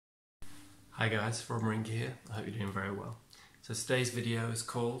Hi guys, Rob Marinki here. I hope you're doing very well. So today's video is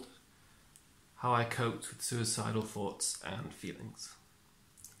called How I Coped with Suicidal Thoughts and Feelings.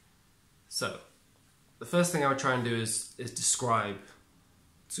 So, the first thing I would try and do is describe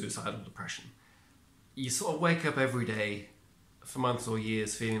suicidal depression. You sort of wake up every day for months or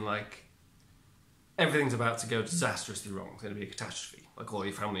years feeling like everything's about to go disastrously wrong. It's going to be a catastrophe. Like all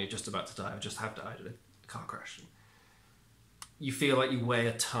your family are just about to die or just have died in a car crash. You feel like you weigh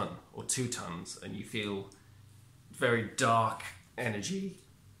a ton or 2 tons and you feel very dark energy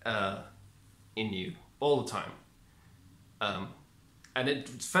in you all the time. And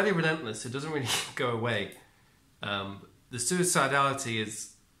it's fairly relentless. It doesn't really go away. The suicidality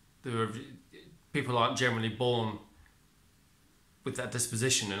is, people aren't generally born with that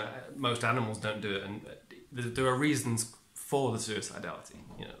disposition, and most animals don't do it, and there are reasons for the suicidality.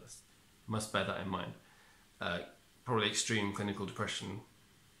 You know, must bear that in mind. Probably extreme clinical depression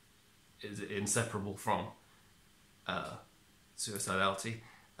is inseparable from suicidality.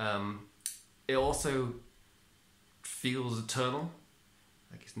 It also feels eternal,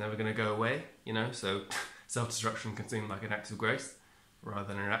 like it's never going to go away, you know, so self-destruction can seem like an act of grace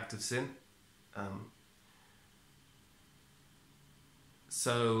rather than an act of sin.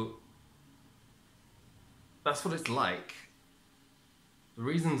 So that's what it's like. The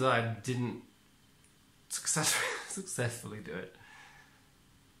reasons I didn't successfully do it,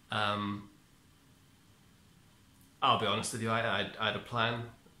 I'll be honest with you, I had a plan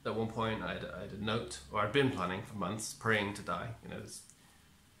at one point. I had a note, or I'd been planning for months, praying to die. You know, this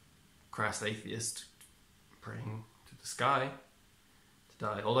crass atheist praying to the sky to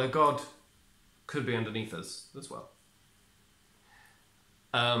die, although God could be underneath us as well.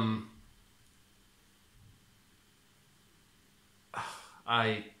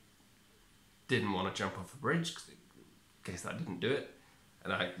 I didn't want to jump off a bridge in case I didn't do it,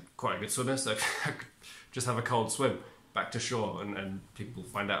 and I'm quite a good swimmer, so I could just have a cold swim back to shore and people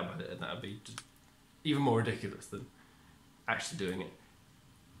find out about it, and that would be just even more ridiculous than actually doing it.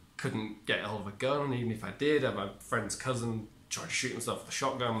 Couldn't get a hold of a gun, even if I did. My friend's cousin tried to shoot himself with a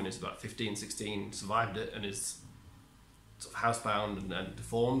shotgun when he was about 15, 16, survived it, and is sort of housebound and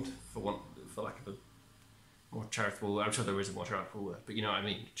deformed, for lack of a more charitable, I'm sure there is a more charitable word, but you know what I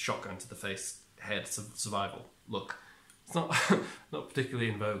mean, shotgun to the face, head, survival look. It's not not particularly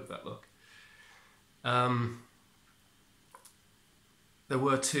in vogue, that look. There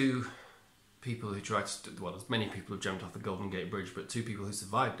were 2 people who tried to, well, there's many people who jumped off the Golden Gate Bridge, but 2 people who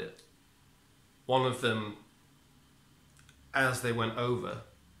survived it. One of them, as they went over,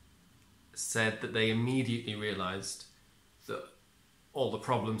 said that they immediately realised that all the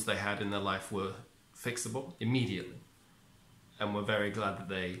problems they had in their life were fixable immediately, and were very glad that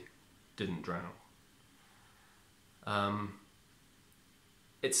they didn't drown.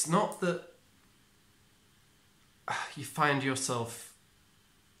 It's not that you find yourself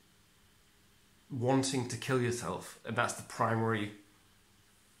wanting to kill yourself and that's the primary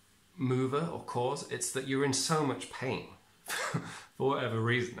mover or cause. It's that you're in so much pain for whatever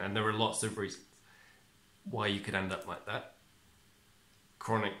reason, and there are lots of reasons why you could end up like that.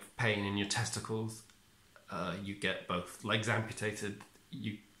 Chronic pain in your testicles, you get both legs amputated,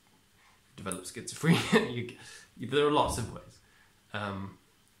 you develop schizophrenia, there are lots of ways.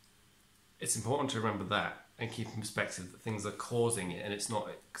 It's important to remember that and keep in perspective that things are causing it, and it's not,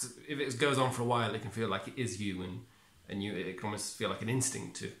 because if it goes on for a while it can feel like it is you, and it can almost feel like an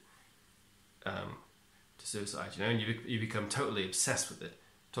instinct to suicide, you know, and you become totally obsessed with it.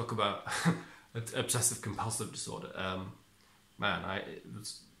 Talk about obsessive compulsive disorder. Man, it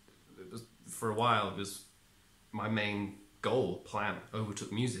was for a while, it was my main goal, plan,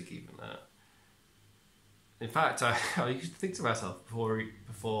 overtook music even. In fact, I used to think to myself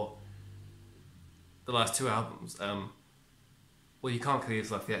before the last 2 albums, well, you can't kill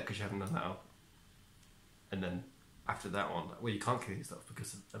yourself yet because you haven't done that album. And then after that one, well, you can't kill yourself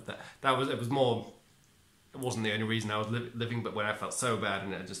because of that. It wasn't the only reason I was living, but when I felt so bad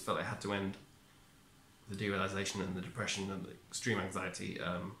and I just felt I had to end, the derealization and the depression and the extreme anxiety,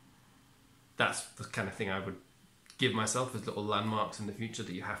 that's the kind of thing I would give myself as little landmarks in the future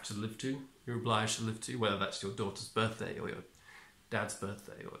that you have to live to, you're obliged to live to, whether that's your daughter's birthday or your dad's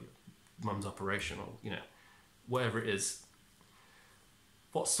birthday or your mum's operation, or, you know, whatever it is.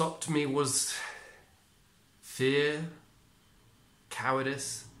 What stopped me was fear,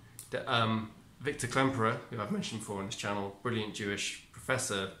 cowardice. Victor Klemperer, who I've mentioned before on this channel, brilliant Jewish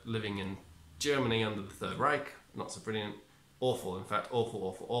professor living in Germany under the Third Reich, not so brilliant, awful, in fact,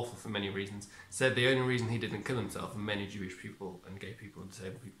 awful for many reasons, said the only reason he didn't kill himself, and many Jewish people and gay people and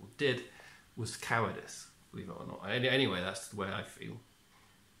disabled people did, was cowardice, believe it or not. Anyway, that's the way I feel.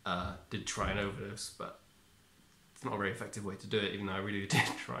 did try an overdose, but it's not a very effective way to do it, even though I really did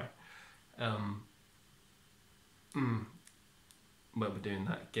try. Won't be doing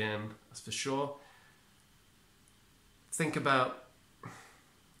that again, that's for sure. Think about,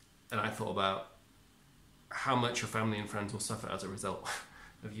 and I thought about, how much your family and friends will suffer as a result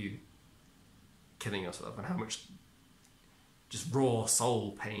of you killing yourself, and how much just raw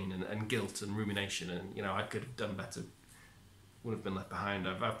soul pain and guilt and rumination, and you know, I could have done better, would have been left behind.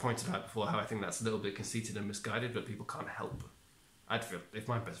 I've pointed out before how I think that's a little bit conceited and misguided, but people can't help. I'd feel, if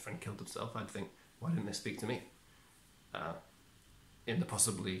my best friend killed himself, I'd think, why didn't they speak to me? In the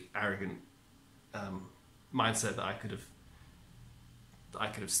possibly arrogant mindset that I could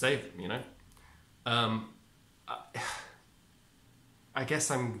have saved them, you know. I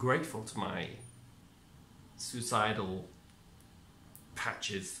guess I'm grateful to my suicidal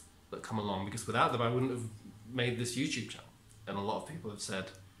patches that come along, because without them I wouldn't have made this YouTube channel. And a lot of people have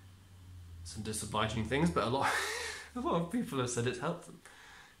said some disobliging things, but a lot of people have said it's helped them,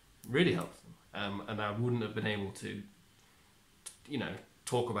 really helped them. And I wouldn't have been able to, you know,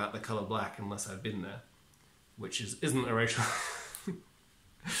 talk about the colour black unless I'd been there, which isn't a racial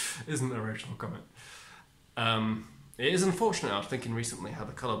isn't a racial comment. It is unfortunate. I was thinking recently how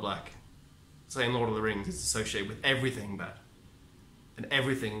the colour black, say in Lord of the Rings, is associated with everything bad, and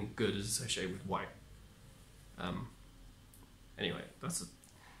everything good is associated with white. Anyway, that's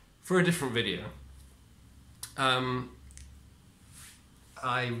for a different video.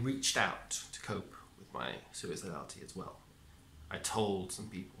 I reached out to cope with my suicidality as well. I told some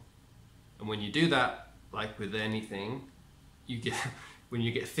people, and when you do that, like with anything, you get when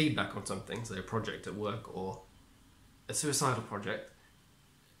you get feedback on something, say a project at work or a suicidal project,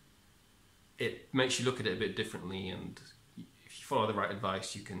 it makes you look at it a bit differently, and if you follow the right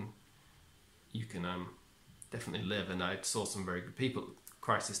advice, you can definitely live. And I saw some very good people,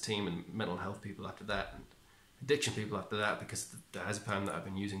 crisis team and mental health people after that, and addiction people after that, because the diazepam that I've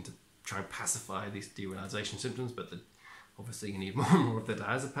been using to try and pacify these derealization symptoms, but obviously you need more and more of the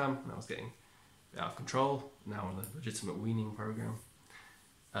diazepam, and I was getting a bit out of control, now on a legitimate weaning program.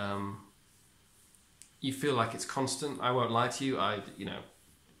 You feel like it's constant. I won't lie to you, I've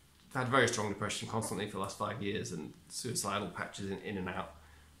had very strong depression constantly for the last 5 years, and suicidal patches in and out,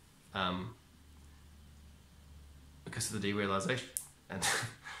 because of the derealization, and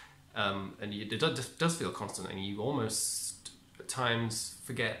it does feel constant, and you almost at times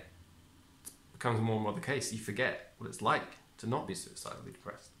forget. It becomes more and more the case. You forget what it's like to not be suicidally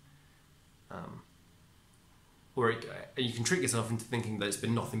depressed, or you can trick yourself into thinking that it's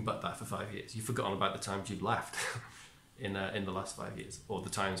been nothing but that for 5 years. You've forgotten about the times you've laughed in the last 5 years, or the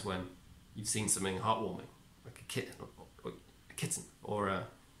times when you've seen something heartwarming, like a kitten, or a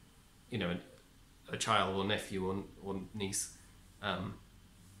child or nephew or niece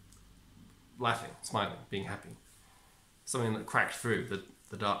laughing, smiling, being happy. Something that cracked through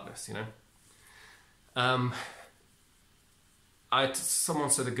the darkness, you know. Someone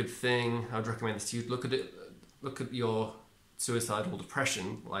said a good thing. I'd recommend this to you. Look at your suicidal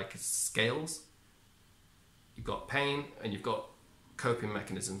depression like scales. You've got pain and you've got coping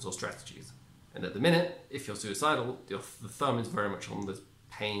mechanisms or strategies. And at the minute, if you're suicidal, the thumb is very much on the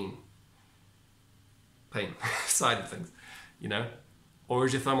pain side of things, you know? Or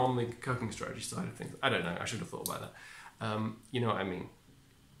is your thumb on the coping strategy side of things? I don't know, I should have thought about that. You know what I mean?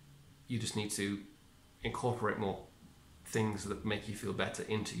 You just need to incorporate more things that make you feel better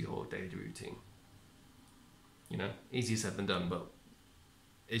into your daily routine. You know, easier said than done, but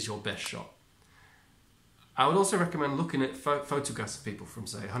is your best shot. I would also recommend looking at photographs of people from,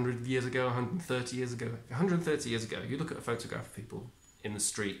 say, 100 years ago, 130 years ago. 130 years ago, you look at a photograph of people in the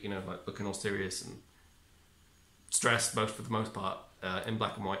street, you know, like looking all serious and stressed, both for the most part, in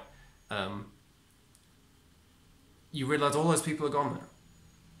black and white. You realise all those people are gone now.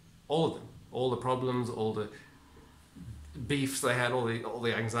 All of them. All the problems, all the beefs they had, all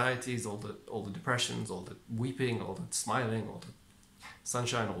the anxieties, all the depressions, all the weeping, all the smiling, all the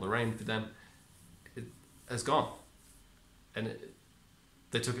sunshine, all the rain for them, it has gone. And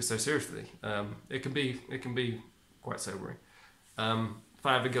they took it so seriously. It can be quite sobering. If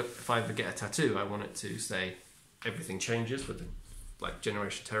I ever get a tattoo, I want it to say "Everything Changes" with the like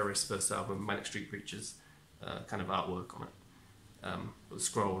Generation Terrorist first album, Manic Street Preachers kind of artwork on it, with a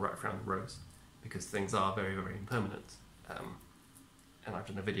scroll right around the rose, because things are very, very impermanent. And I've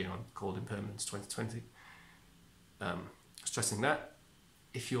done a video called Impermanence 2020, stressing that.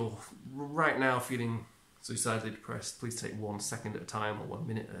 If you're right now feeling suicidally depressed, please take 1 second at a time, or 1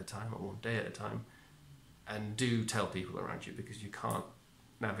 minute at a time, or 1 day at a time, and do tell people around you, because you can't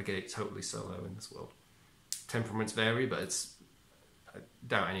navigate totally solo in this world. Temperaments vary, but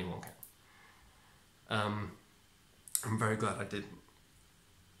doubt anyone can. I'm very glad I didn't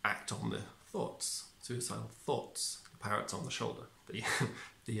act on the thoughts, suicidal thoughts, the parrots on the shoulder, the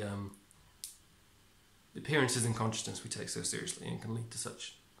appearances in consciousness we take so seriously and can lead to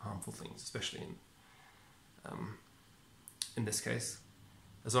such harmful things, especially in this case.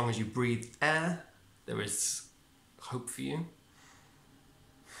 As long as you breathe air, there is hope for you.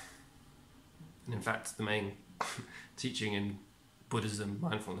 And in fact, the main teaching in Buddhism,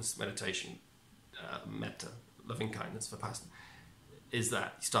 mindfulness, meditation, metta, loving kindness, vipassana, is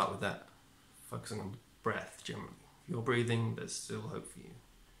that you start with that, focusing on the breath generally. If you're breathing, there's still hope for you.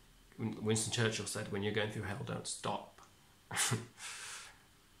 Winston Churchill said, when you're going through hell, don't stop.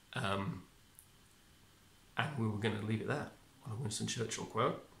 And we were going to leave it there on a Winston Churchill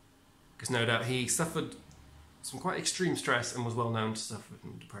quote, because no doubt he suffered some quite extreme stress and was well known to suffer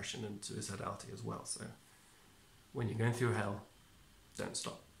from depression and suicidality as well. So when you're going through hell, don't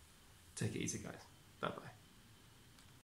stop. Take it easy, guys. Bye-bye.